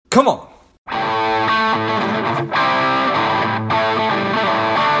Come on.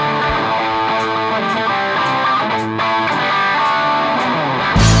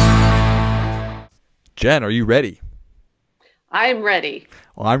 Jen, are you ready? I'm ready.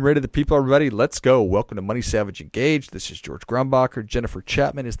 Well, I'm ready. The people are ready. Let's go. Welcome to Money Savage Engaged. This is George Grumbacher. Jennifer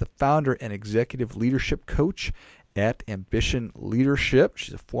Chapman is the founder and executive leadership coach at Ambition Leadership.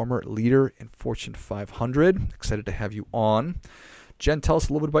 She's a former leader in Fortune 500. Excited to have you on. Jen, tell us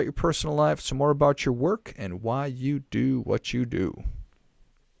a little bit about your personal life, some more about your work, and why you do what you do.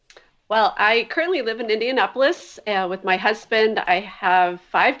 Well, I currently live in Indianapolis with my husband. I have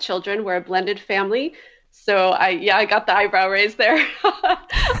 5 children. We're a blended family. So I got the eyebrow raised there.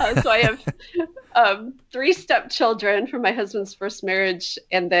 So I have 3 stepchildren from my husband's first marriage,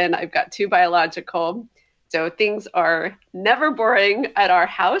 and then I've got 2 biological. So things are never boring at our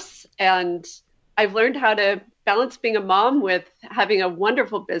house, and I've learned how to balance being a mom with having a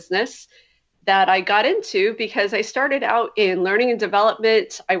wonderful business that I got into because I started out in learning and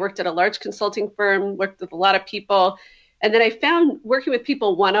development. I worked at a large consulting firm, worked with a lot of people. And then I found working with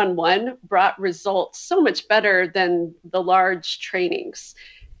people one-on-one brought results so much better than the large trainings.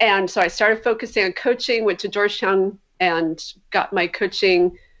 And so I started focusing on coaching, went to Georgetown and got my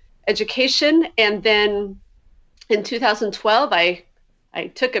coaching education. And then in 2012, I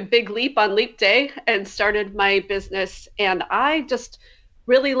took a big leap on Leap Day and started my business. And I just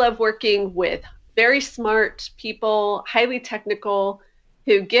really love working with very smart people, highly technical,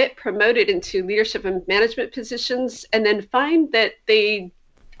 who get promoted into leadership and management positions and then find that they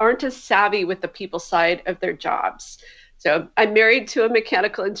aren't as savvy with the people side of their jobs. So I'm married to a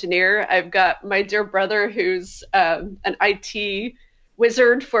mechanical engineer. I've got my dear brother who's an IT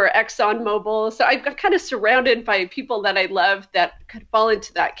wizard for ExxonMobil. So I've got kind of surrounded by people that I love that could fall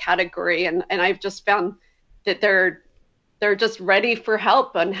into that category. And I've just found that they're just ready for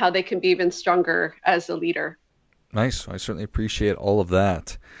help on how they can be even stronger as a leader. Nice. I certainly appreciate all of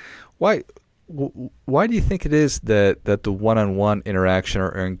that. Why do you think it is that the one-on-one interaction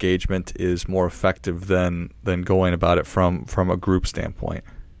or engagement is more effective than going about it from a group standpoint?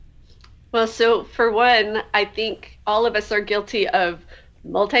 Well, so for one, I think all of us are guilty of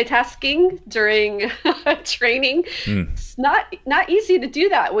multitasking during training. It's not easy to do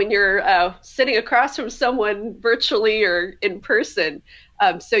that when you're sitting across from someone virtually or in person.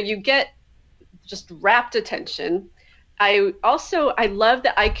 So you get just rapt attention. I love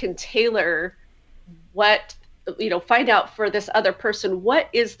that I can tailor find out for this other person, what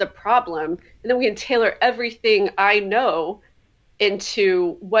is the problem? And then we can tailor everything I know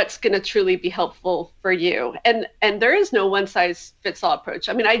into what's going to truly be helpful for you. And there is no one size fits all approach.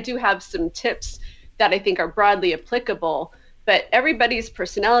 I mean, I do have some tips that I think are broadly applicable, but everybody's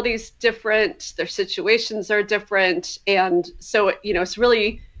personality is different. Their situations are different. And so, it's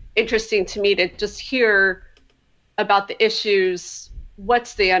really interesting to me to just hear about the issues,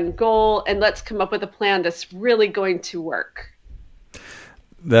 what's the end goal, and let's come up with a plan that's really going to work.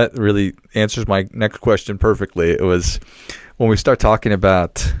 That really answers my next question perfectly. It was when we start talking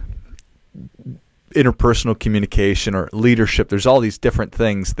about interpersonal communication or leadership, there's all these different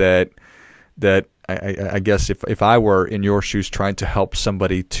things that I guess if I were in your shoes trying to help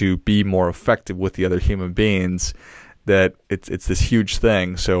somebody to be more effective with the other human beings, that it's this huge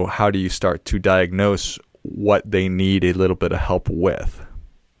thing. So how do you start to diagnose what they need a little bit of help with?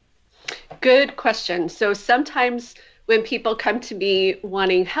 Good question. So sometimes when people come to me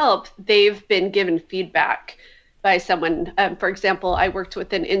wanting help, they've been given feedback by someone. For example, I worked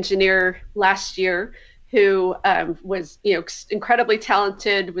with an engineer last year who was incredibly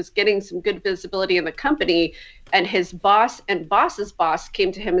talented, was getting some good visibility in the company, and his boss and boss's boss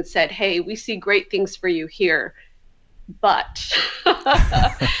came to him and said, "Hey, we see great things for you here, but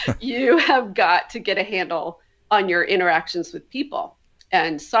you have got to get a handle on your interactions with people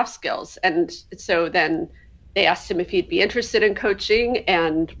and soft skills." And so then they asked him if he'd be interested in coaching,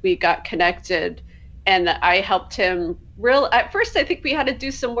 and we got connected, and I helped him at first, I think we had to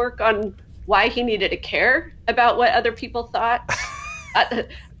do some work on why he needed to care about what other people thought.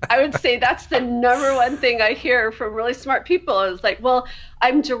 I would say that's the number one thing I hear from really smart people is like, well,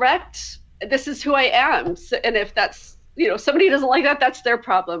 I'm direct. This is who I am. So, and if that's, somebody doesn't like that, that's their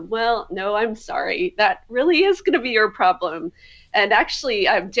problem. Well, no, I'm sorry. That really is going to be your problem. And actually,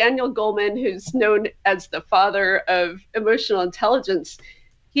 Daniel Goleman, who's known as the father of emotional intelligence,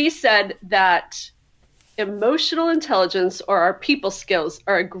 he said that emotional intelligence or our people skills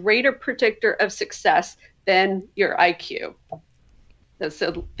are a greater predictor of success than your IQ.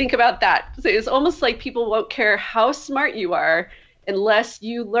 So think about that. So it's almost like people won't care how smart you are unless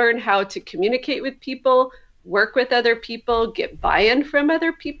you learn how to communicate with people, work with other people, get buy-in from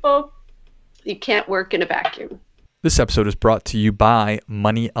other people. You can't work in a vacuum. This episode is brought to you by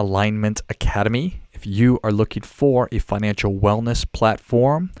Money Alignment Academy. If you are looking for a financial wellness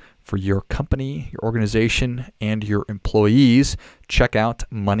platform for your company, your organization, and your employees, check out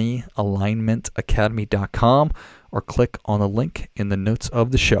moneyalignmentacademy.com or click on the link in the notes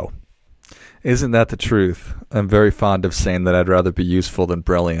of the show. Isn't that the truth? I'm very fond of saying that I'd rather be useful than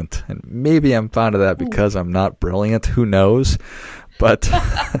brilliant. And maybe I'm fond of that because I'm not brilliant. Who knows? But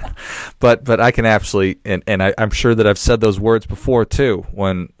but I can absolutely, and I'm sure that I've said those words before too.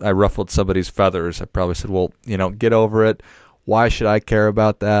 When I ruffled somebody's feathers, I probably said, well, get over it. Why should I care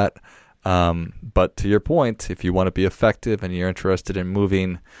about that? But to your point, if you want to be effective and you're interested in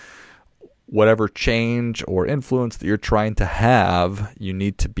moving whatever change or influence that you're trying to have, you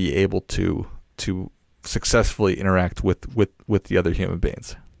need to be able to successfully interact with the other human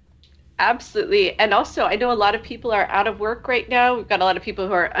beings. Absolutely. And also, I know a lot of people are out of work right now. We've got a lot of people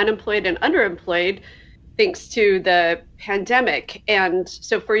who are unemployed and underemployed thanks to the pandemic. And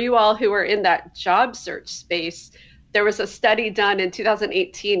so for you all who are in that job search space, there was a study done in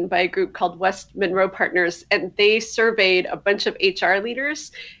 2018 by a group called West Monroe Partners, and they surveyed a bunch of HR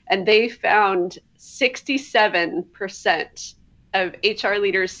leaders, and they found 67% of HR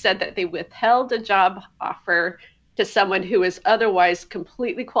leaders said that they withheld a job offer to someone who is otherwise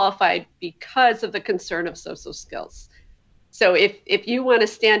completely qualified because of the concern of social skills. So if you want to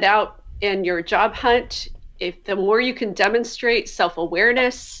stand out in your job hunt, if the more you can demonstrate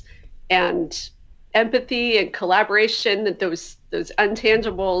self-awareness and empathy and collaboration, those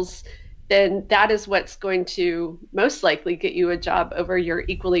intangibles, then that is what's going to most likely get you a job over your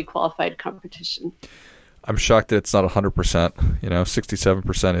equally qualified competition. I'm shocked that it's not 100%.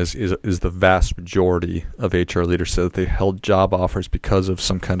 67% is the vast majority of HR leaders said that they held job offers because of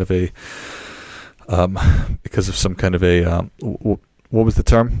some kind of a what was the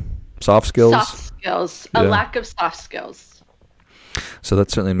term? Soft skills. Soft skills. Yeah. A lack of soft skills. So that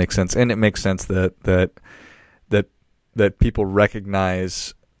certainly makes sense, and it makes sense that people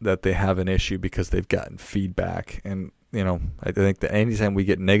recognize that they have an issue because they've gotten feedback, and I think that anytime we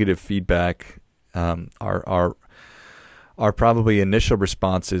get negative feedback, our probably initial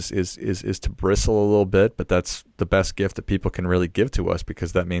response is to bristle a little bit, but that's the best gift that people can really give to us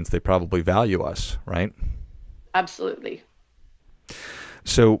because that means they probably value us, right? Absolutely.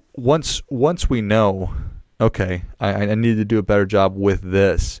 So once we know, okay, I need to do a better job with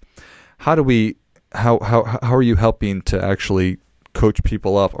this, how are you helping to actually coach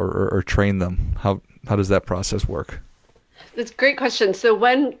people up or train them? How does that process work? That's a great question. So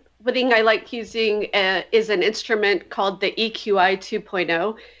one thing I like using is an instrument called the EQI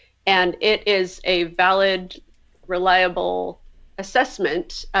 2.0, and it is a valid, reliable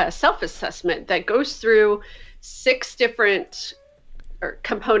assessment, self-assessment that goes through 6 different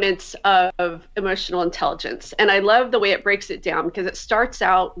components of emotional intelligence. And I love the way it breaks it down because it starts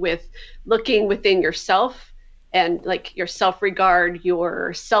out with looking within yourself and like your self-regard,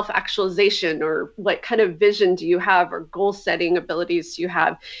 your self-actualization, or what kind of vision do you have, or goal-setting abilities do you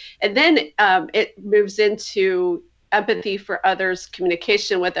have. And then it moves into empathy for others,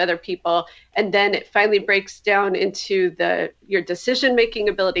 communication with other people, and then it finally breaks down into your decision-making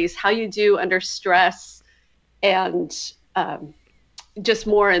abilities, how you do under stress, and just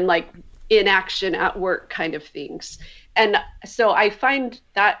more in like inaction at work kind of things. And so I find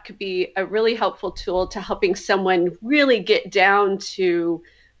that could be a really helpful tool to helping someone really get down to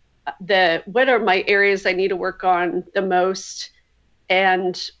what are my areas I need to work on the most,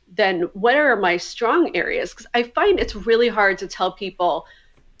 and then what are my strong areas? Because I find it's really hard to tell people,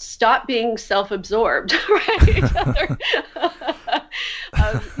 stop being self-absorbed, right?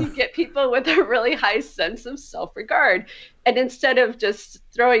 You get people with a really high sense of self-regard. And instead of just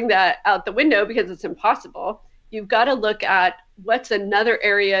throwing that out the window because it's impossible, you've got to look at what's another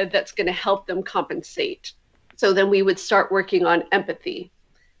area that's going to help them compensate. So then we would start working on empathy.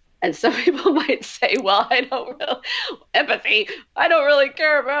 And some people might say, well, I don't really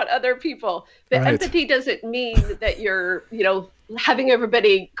care about other people. But right. Empathy doesn't mean that you're, having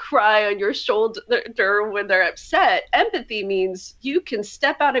everybody cry on your shoulder when they're upset. Empathy means you can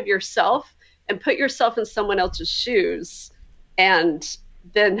step out of yourself and put yourself in someone else's shoes. And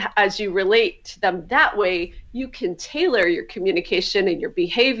then as you relate to them that way, you can tailor your communication and your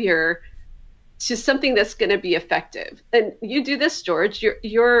behavior to something that's going to be effective. And you do this, George,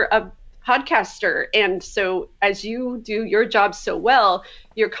 you're a podcaster. And so as you do your job so well,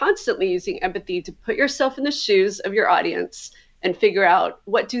 you're constantly using empathy to put yourself in the shoes of your audience and figure out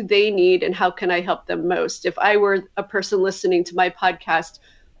what do they need and how can I help them most. If I were a person listening to my podcast,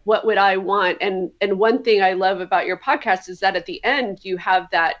 what would I want? And one thing I love about your podcast is that at the end you have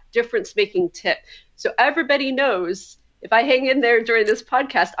that difference making tip. So everybody knows if I hang in there during this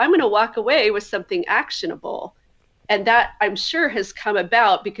podcast, I'm going to walk away with something actionable. And that I'm sure has come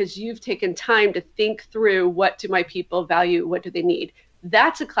about because you've taken time to think through, what do my people value? What do they need?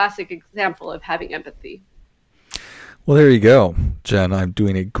 That's a classic example of having empathy. Well, there you go, Jen. I'm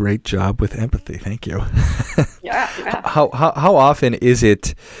doing a great job with empathy. Thank you. Yeah. How often is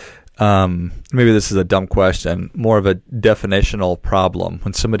it, maybe this is a dumb question, more of a definitional problem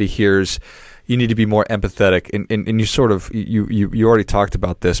when somebody hears you need to be more empathetic, and you sort of, you already talked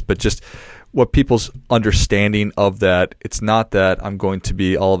about this, but just what people's understanding of that, it's not that I'm going to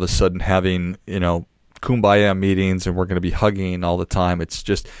be all of a sudden having, kumbaya meetings and we're going to be hugging all the time. It's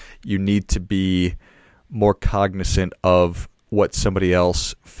just you need to be more cognizant of what somebody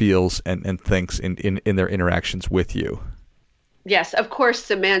else feels and thinks in their interactions with you. Yes, of course,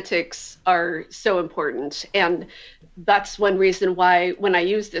 semantics are so important. And that's one reason why when I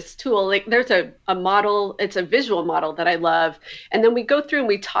use this tool, like there's a model, it's a visual model that I love. And then we go through and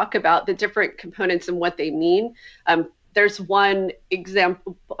we talk about the different components and what they mean. There's one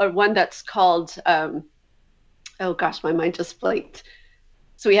example, one that's called, oh gosh, my mind just blanked.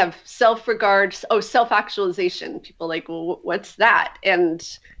 So we have self-regard, self-actualization. People like, well, what's that? And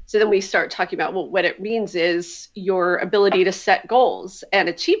so then we start talking about, well, what it means is your ability to set goals and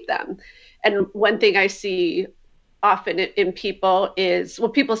achieve them. And one thing I see often in people is, well,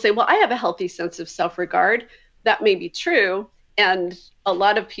 people say, well, I have a healthy sense of self-regard. That may be true. And a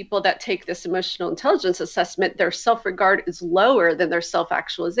lot of people that take this emotional intelligence assessment, their self-regard is lower than their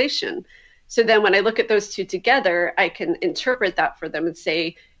self-actualization. So then when I look at those two together, I can interpret that for them and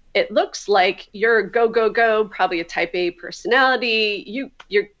say, it looks like you're go, go, go, probably a type A personality. You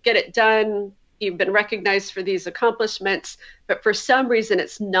get it done. You've been recognized for these accomplishments, but for some reason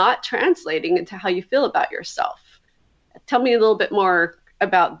it's not translating into how you feel about yourself. Tell me a little bit more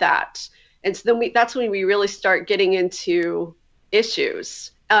about that. And so then that's when we really start getting into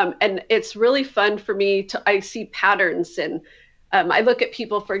issues. And it's really fun for me I see patterns, and I look at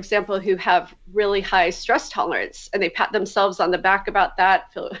people, for example, who have really high stress tolerance, and they pat themselves on the back about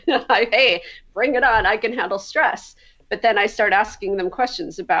that, feel like, hey, bring it on, I can handle stress. But then I start asking them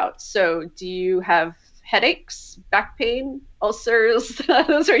questions about, so do you have headaches, back pain, ulcers?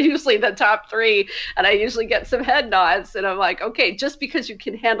 Those are usually the top three. And I usually get some head nods. And I'm like, okay, just because you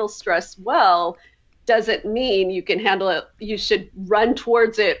can handle stress well doesn't mean you can handle it. You should run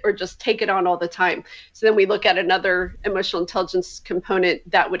towards it or just take it on all the time. So then we look at another emotional intelligence component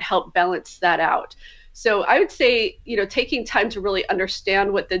that would help balance that out. So I would say, taking time to really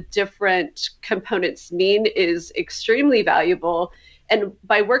understand what the different components mean is extremely valuable. And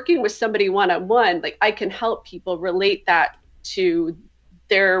by working with somebody one-on-one, like I can help people relate that to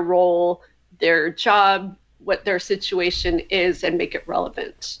their role, their job, what their situation is, and make it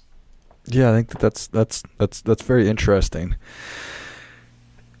relevant. Yeah, I think that's very interesting.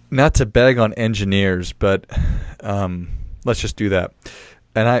 Not to bag on engineers, but let's just do that.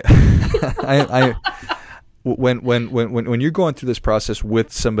 And I when you're going through this process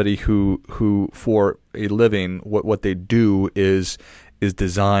with somebody who for a living, what they do is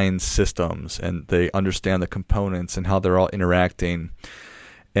design systems, and they understand the components and how they're all interacting.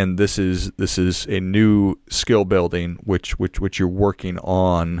 And this is a new skill building which you're working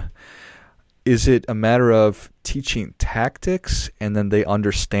on. Is it a matter of teaching tactics, and then they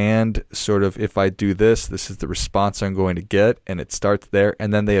understand sort of, if I do this, this is the response I'm going to get, and it starts there,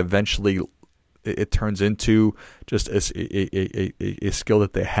 and then they eventually, it turns into just a skill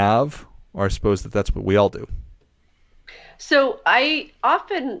that they have? Or I suppose that's what we all do. So I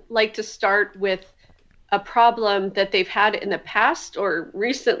often like to start with a problem that they've had in the past or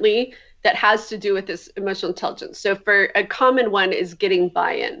recently that has to do with this emotional intelligence. So for a common one is getting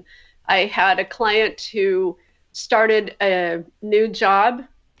buy-in. I had a client who started a new job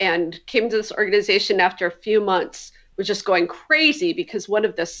and came to this organization after a few months, was just going crazy because one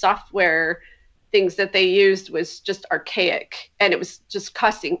of the software things that they used was just archaic, and it was just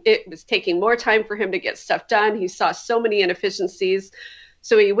it was taking more time for him to get stuff done. He saw so many inefficiencies.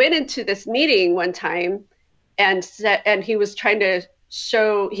 So he went into this meeting one time and he was trying to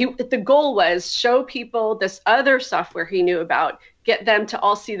the goal was show people this other software he knew about, get them to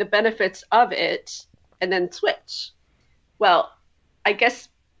all see the benefits of it, and then switch. Well, I guess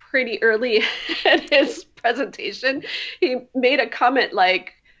pretty early in his presentation, he made a comment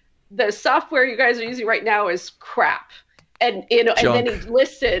like, the software you guys are using right now is crap. And, and then he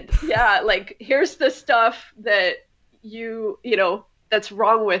listed, like, here's the stuff that that's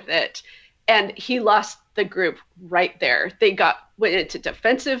wrong with it. And he lost the group right there. They went into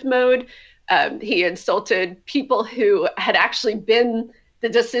defensive mode. He insulted people who had actually been the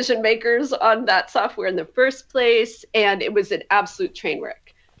decision makers on that software in the first place, and it was an absolute train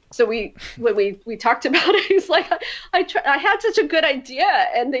wreck. So when we talked about it, he's like, I had such a good idea,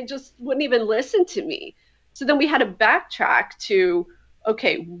 and they just wouldn't even listen to me. So then we had to backtrack to,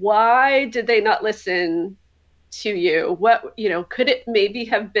 okay, why did they not listen to you? What, could it maybe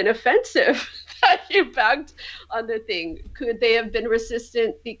have been offensive that you backed on the thing? Could they have been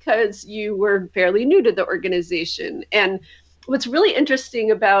resistant because you were fairly new to the organization? And what's really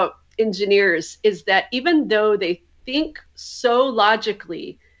interesting about engineers is that even though they think so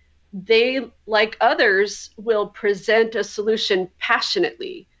logically, they, like others, will present a solution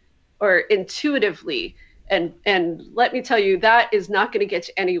passionately or intuitively. And let me tell you, that is not going to get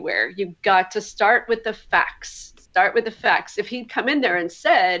you anywhere. You've got to start with the facts. Start with the facts. If he'd come in there and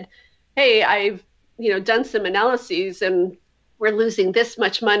said, hey, I've done some analyses and we're losing this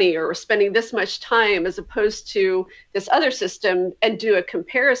much money, or we're spending this much time as opposed to this other system, and do a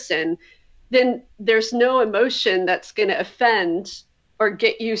comparison, then there's no emotion that's going to offend or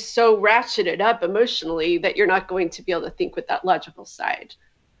get you so ratcheted up emotionally that you're not going to be able to think with that logical side.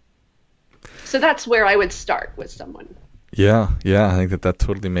 So that's where I would start with someone. Yeah, I think that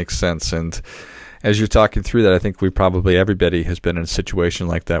totally makes sense. And as you're talking through that, I think everybody has been in a situation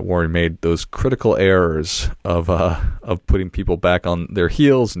like that where we made those critical errors of putting people back on their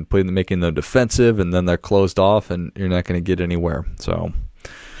heels and making them defensive, and then they're closed off, and you're not going to get anywhere. So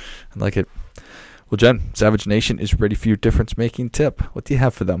I like it. Well, Jen, Savage Nation is ready for your difference-making tip. What do you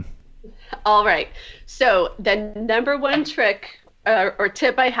have for them? All right. So the number one trick or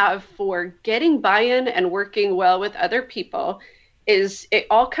tip I have for getting buy-in and working well with other people is it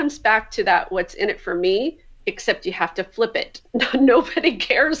all comes back to that what's in it for me, except you have to flip it. Nobody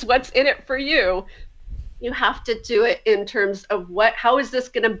cares what's in it for you. You have to do it in terms of how is this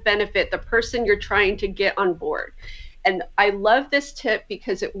going to benefit the person you're trying to get on board? And I love this tip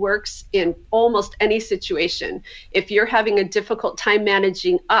because it works in almost any situation. If you're having a difficult time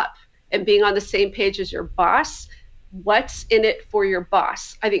managing up and being on the same page as your boss, what's in it for your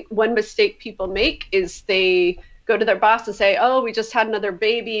boss? I think one mistake people make is they go to their boss and say, oh, we just had another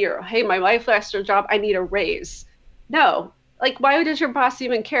baby, or hey, my wife lost her job, I need a raise. No, why does your boss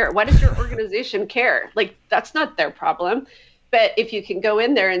even care? Why does your organization care? That's not their problem. But if you can go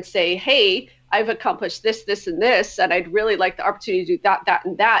in there and say, hey, I've accomplished this, this, and this, and I'd really like the opportunity to do that, that,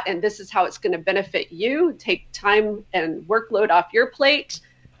 and that, and this is how it's going to benefit you, take time and workload off your plate.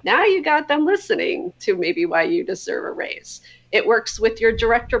 Now you got them listening to maybe why you deserve a raise. It works with your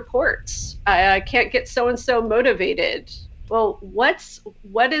direct reports. I can't get so-and-so motivated. Well,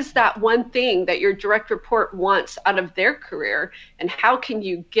 what is that one thing that your direct report wants out of their career, and how can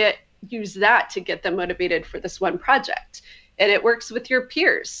you use that to get them motivated for this one project? And it works with your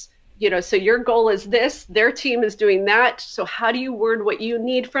peers. So your goal is this, their team is doing that. So how do you word what you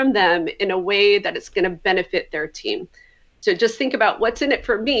need from them in a way that it's going to benefit their team? So just think about what's in it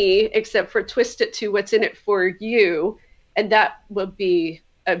for me, except for twist it to what's in it for you. And that will be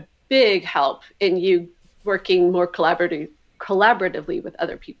a big help in you working more collaboratively with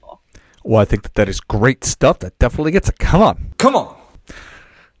other people. Well, I think that is great stuff. That definitely gets it. Come on.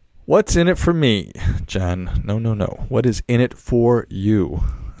 What's in it for me, Jen? No. What is in it for you?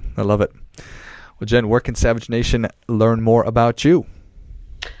 I love it. Well, Jen, where can Savage Nation learn more about you?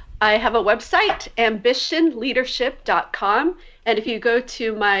 I have a website, ambitionleadership.com. And if you go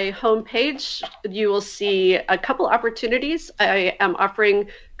to my homepage, you will see a couple opportunities. I am offering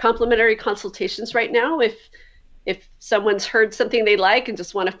complimentary consultations right now. If someone's heard something they like and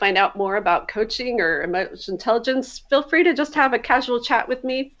just want to find out more about coaching or emotional intelligence, feel free to just have a casual chat with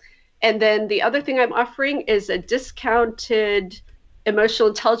me. And then the other thing I'm offering is a discounted emotional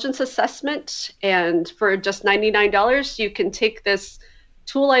intelligence assessment. And for just $99, you can take this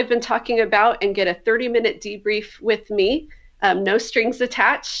tool I've been talking about and get a 30-minute debrief with me, no strings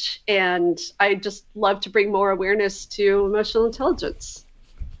attached. And I just love to bring more awareness to emotional intelligence.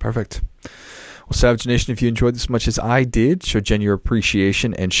 Perfect. Well, Savage Nation, if you enjoyed this as much as I did, show Jen your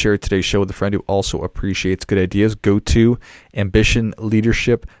appreciation and share today's show with a friend who also appreciates good ideas. Go to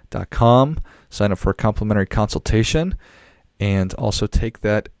ambitionleadership.com, sign up for a complimentary consultation, and also take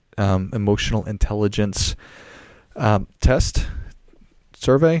that emotional intelligence test.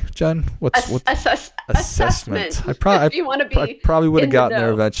 Survey, Jen? What's assessment? I probably would have gotten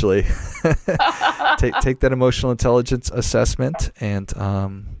there eventually. take that emotional intelligence assessment and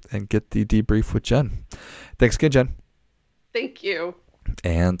get the debrief with Jen. Thanks again, Jen. Thank you.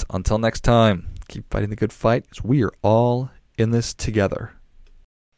 And until next time, keep fighting the good fight, because we are all in this together.